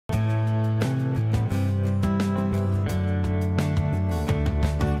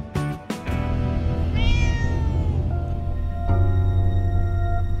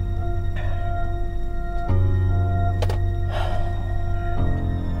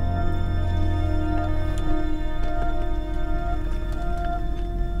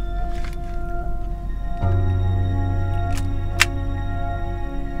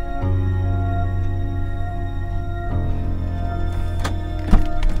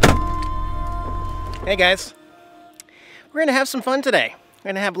Hey guys, we're gonna have some fun today. We're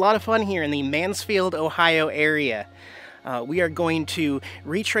gonna have a lot of fun here in the Mansfield, Ohio area. We are going to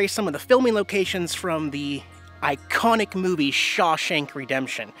retrace some of the filming locations from the iconic movie Shawshank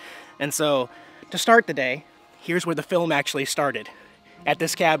Redemption. And so, to start the day, here's where the film actually started. At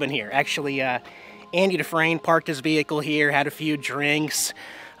this cabin here. Actually, Andy Dufresne parked his vehicle here, had a few drinks,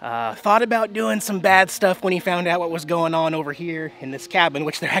 thought about doing some bad stuff when he found out what was going on over here in this cabin,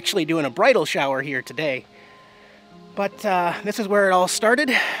 which they're actually doing a bridal shower here today. But this is where it all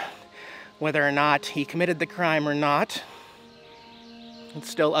started. Whether or not he committed the crime or not,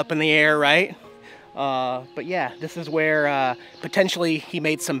 it's still up in the air, right? But yeah, this is where potentially he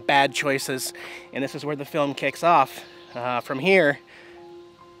made some bad choices, and this is where the film kicks off. From here,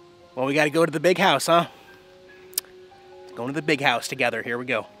 well, we got to go to the big house, huh? Going to the big house together. Here we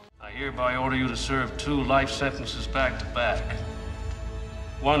go. I hereby order you to serve 2 life sentences back to back.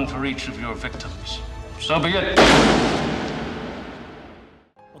 1 for each of your victims. So be it.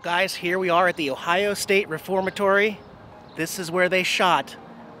 Well, guys, here we are at the Ohio State Reformatory. This is where they shot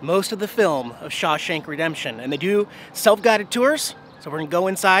most of the film of Shawshank Redemption. And they do self-guided tours, so we're going to go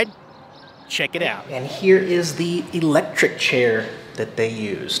inside, check it out. And here is the electric chair that they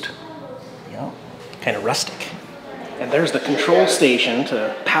used. You know, kind of rustic. And there's the control station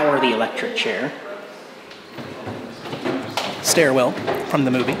to power the electric chair. Stairwell from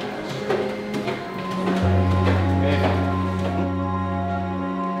the movie.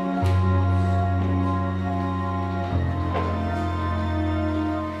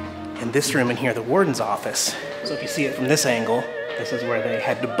 And this room in here, the warden's office. So if you see it from this angle, this is where they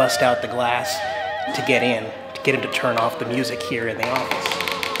had to bust out the glass to get in, to get him to turn off the music here in the office.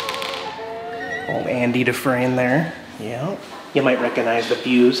 Old Andy Dufresne there. Yeah, you might recognize the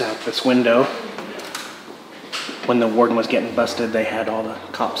views out this window. When the warden was getting busted, they had all the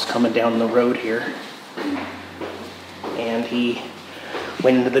cops coming down the road here. And he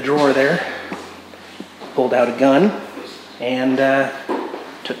went into the drawer there, pulled out a gun, and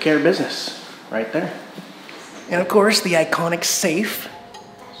took care of business right there. And of course, the iconic safe.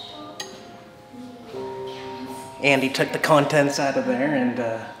 Andy took the contents out of there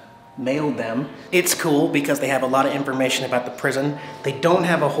and mailed them. It's cool because they have a lot of information about the prison. They don't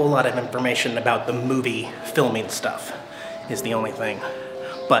have a whole lot of information about the movie filming stuff, is the only thing.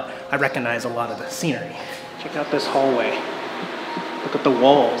 But I recognize a lot of the scenery. Check out this hallway. Look at the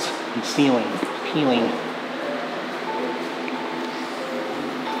walls and ceiling peeling.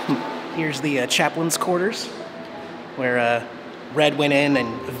 Here's the chaplain's quarters, where Red went in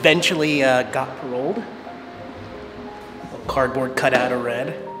and eventually got paroled. A little cardboard cutout of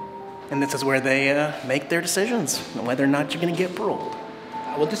Red. And this is where they make their decisions on whether or not you're going to get paroled.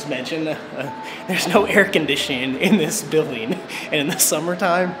 I will just mention, there's no air conditioning in this building. And in the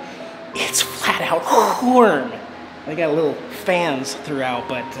summertime, it's flat out warm. They got little fans throughout,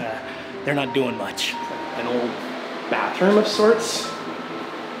 but they're not doing much. An old bathroom of sorts.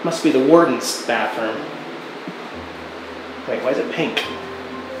 Must be the warden's bathroom. Wait, why is it pink?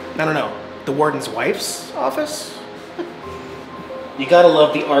 I don't know. The warden's wife's office? You gotta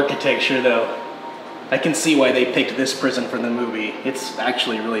love the architecture, though. I can see why they picked this prison for the movie. It's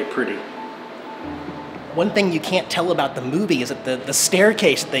actually really pretty. One thing you can't tell about the movie is that the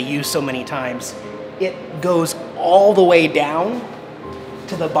staircase that they use so many times, it goes all the way down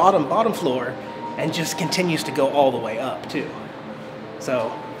to the bottom floor and just continues to go all the way up, too.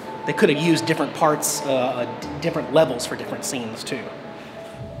 So they could have used different parts, different levels for different scenes, too.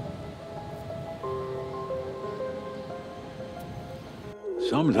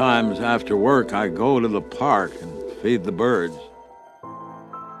 Sometimes after work, I go to the park and feed the birds.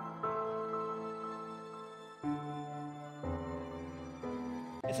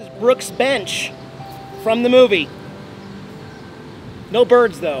 This is Brooks' bench from the movie. No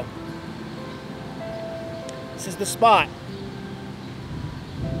birds, though. This is the spot.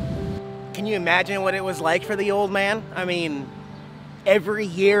 Can you imagine what it was like for the old man? I mean, every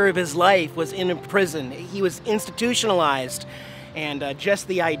year of his life was in a prison. He was institutionalized. And just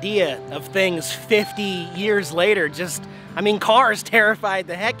the idea of things 50 years later, cars terrified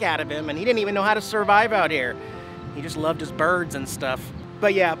the heck out of him, and he didn't even know how to survive out here. He just loved his birds and stuff.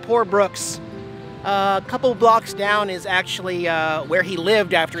 But yeah, poor Brooks. A couple blocks down is actually where he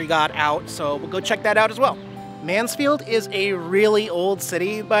lived after he got out, so we'll go check that out as well. Mansfield is a really old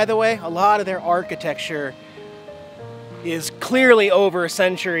city, by the way. A lot of their architecture is clearly over a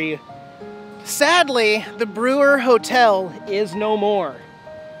century. Sadly, the Brewer Hotel is no more.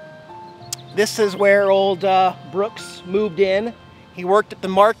 This is where old Brooks moved in. He worked at the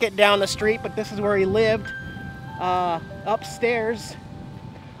market down the street, but this is where he lived. Upstairs,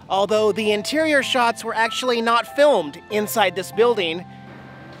 Although the interior shots were actually not filmed inside this building.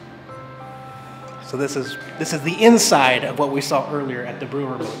 So this is the inside of what we saw earlier at the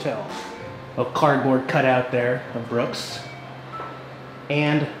Brewer Motel. A cardboard cutout there of Brooks.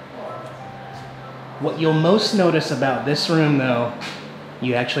 And what you'll most notice about this room, though,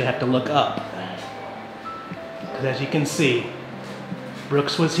 you actually have to look up. Because as you can see,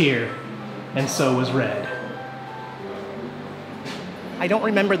 Brooks was here, and so was Red. I don't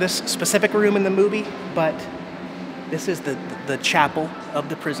remember this specific room in the movie, but this is the chapel of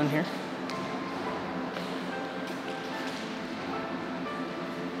the prison here.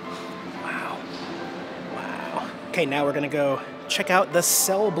 Wow. Wow. Okay, now we're gonna go check out the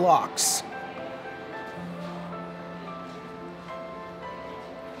cell blocks.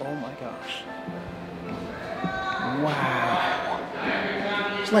 Oh my gosh. Wow.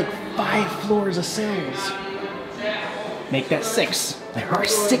 There's like 5 floors of cells. Make that 6. There are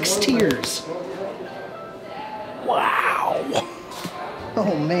 6 tiers. Wow.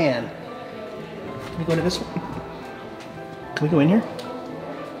 Oh man. Can we go to this one? Can we go in here?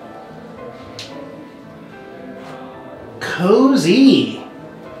 Cozy.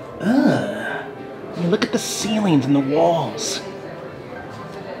 I mean, look at the ceilings and the walls.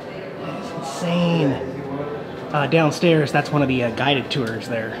 That's insane. Downstairs, that's one of the guided tours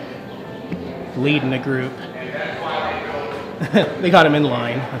there. Leading the group. They got him in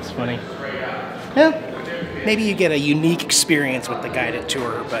line. That's funny. Yeah, maybe you get a unique experience with the guided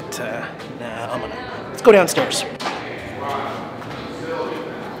tour, but nah, let's go downstairs.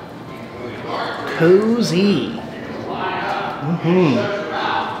 Cozy.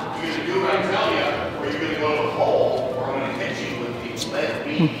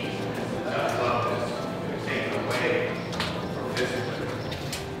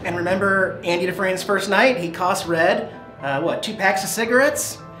 And remember Andy Dufresne's first night? He cost Red, what, 2 packs of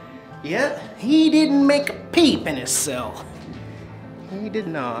cigarettes? Yeah, he didn't make a peep in his cell. He did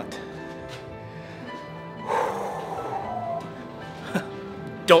not.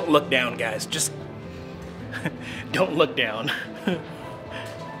 Don't look down, guys. Just don't look down.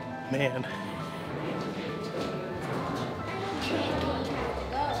 Man.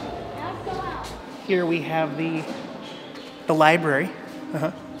 Here we have the library.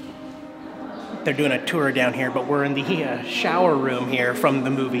 They're doing a tour down here, but we're in the shower room here from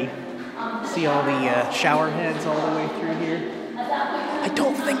the movie. See all the shower heads all the way through here? I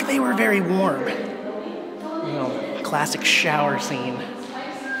don't think they were very warm. You know, classic shower scene.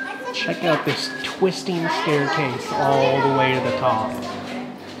 Check out this twisting staircase all the way to the top.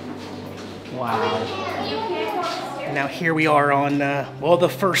 Wow. And now here we are on, well, the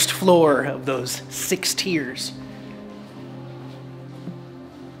first floor of those 6 tiers.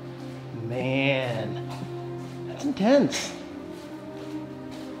 Man, that's intense.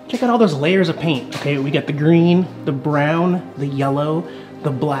 Check out all those layers of paint. Okay, we got the green, the brown, the yellow, the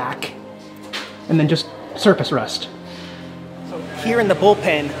black, and then just surface rust. So here in the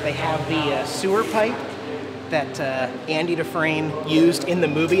bullpen, they have the sewer pipe that Andy Dufresne used in the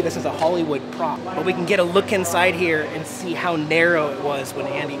movie. This is a Hollywood prop, but we can get a look inside here and see how narrow it was when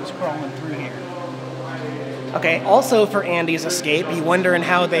Andy was crawling through here. Okay, also for Andy's escape, you wondering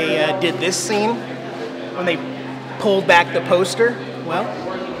how they did this scene when they pulled back the poster? Well,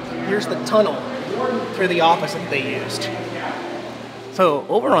 here's the tunnel through the office that they used. So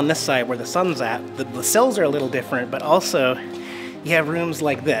over on this side where the sun's at, the cells are a little different, but also you have rooms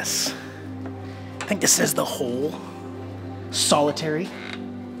like this. I think this is the whole solitary.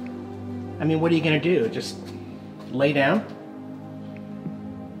 I mean, what are you gonna do? Just lay down?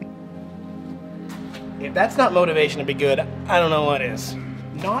 If that's not motivation to be good, I don't know what is.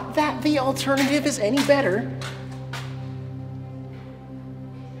 Not that the alternative is any better.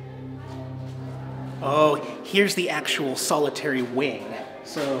 Oh, here's the actual solitary wing.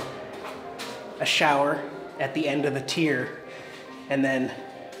 So, a shower at the end of the tier, and then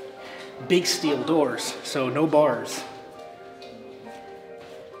big steel doors, so no bars.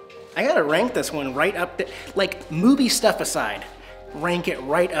 I gotta rank this one right up there, like movie stuff aside. Rank it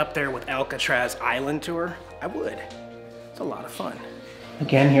right up there with Alcatraz Island Tour, I would. It's a lot of fun.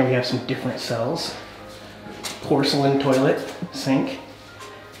 Again, here we have some different cells. Porcelain toilet, sink,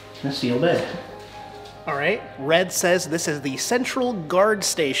 and a steel bed. All right, Red says this is the central guard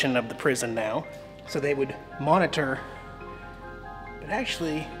station of the prison now. So they would monitor, but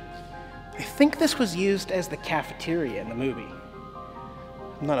actually, I think this was used as the cafeteria in the movie.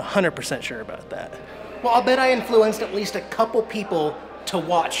 I'm not 100% sure about that. Well, I'll bet I influenced at least a couple people to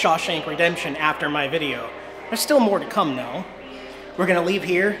watch Shawshank Redemption after my video. There's still more to come though. We're gonna leave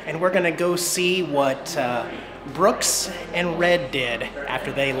here and we're gonna go see what Brooks and Red did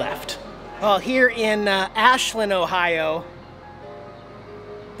after they left. Well, here in Ashland, Ohio,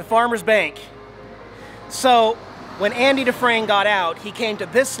 the Farmer's Bank. So when Andy Dufresne got out, he came to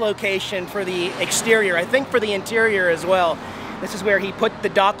this location for the exterior, I think for the interior as well. This is where he put the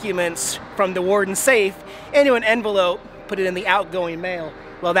documents from the warden's safe into an envelope, put it in the outgoing mail.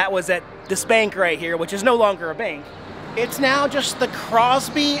 Well, that was at this bank right here, which is no longer a bank. It's now just the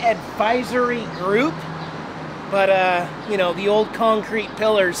Crosby Advisory Group, but you know, the old concrete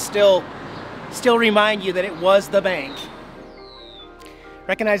pillars still remind you that it was the bank.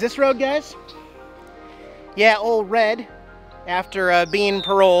 Recognize this road, guys? Yeah, old Red, after being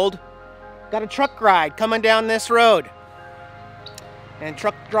paroled, got a truck ride coming down this road. And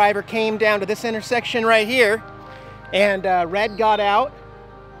truck driver came down to this intersection right here, and Red got out.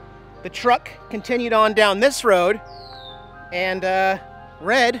 The truck continued on down this road, and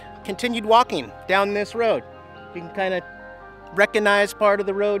Red continued walking down this road. You can kind of recognize part of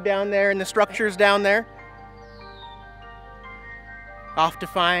the road down there and the structures down there. Off to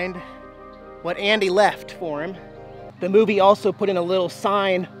find what Andy left for him. The movie also put in a little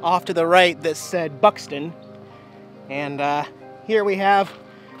sign off to the right that said Buxton. And here we have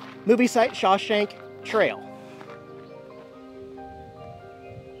movie site Shawshank Trail.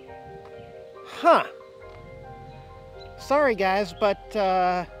 Huh. Sorry guys, but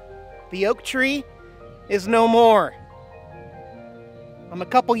the oak tree is no more. I'm a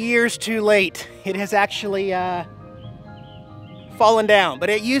couple years too late. It has actually fallen down, but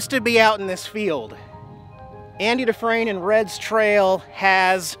it used to be out in this field. Andy Dufresne and Red's trail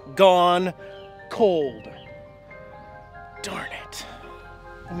has gone cold. Darn it.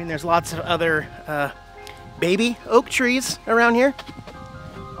 I mean, there's lots of other baby oak trees around here.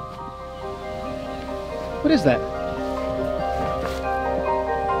 What is that?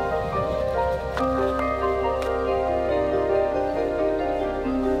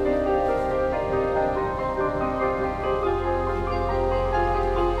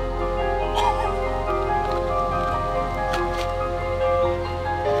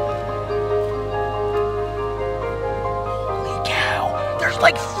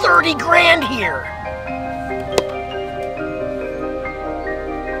 Like 30 grand here.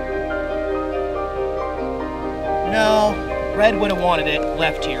 No, Red would have wanted it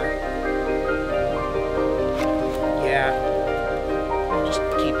left here. Yeah, we'll just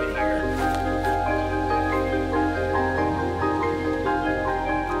keep it here.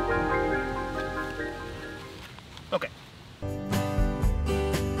 Okay.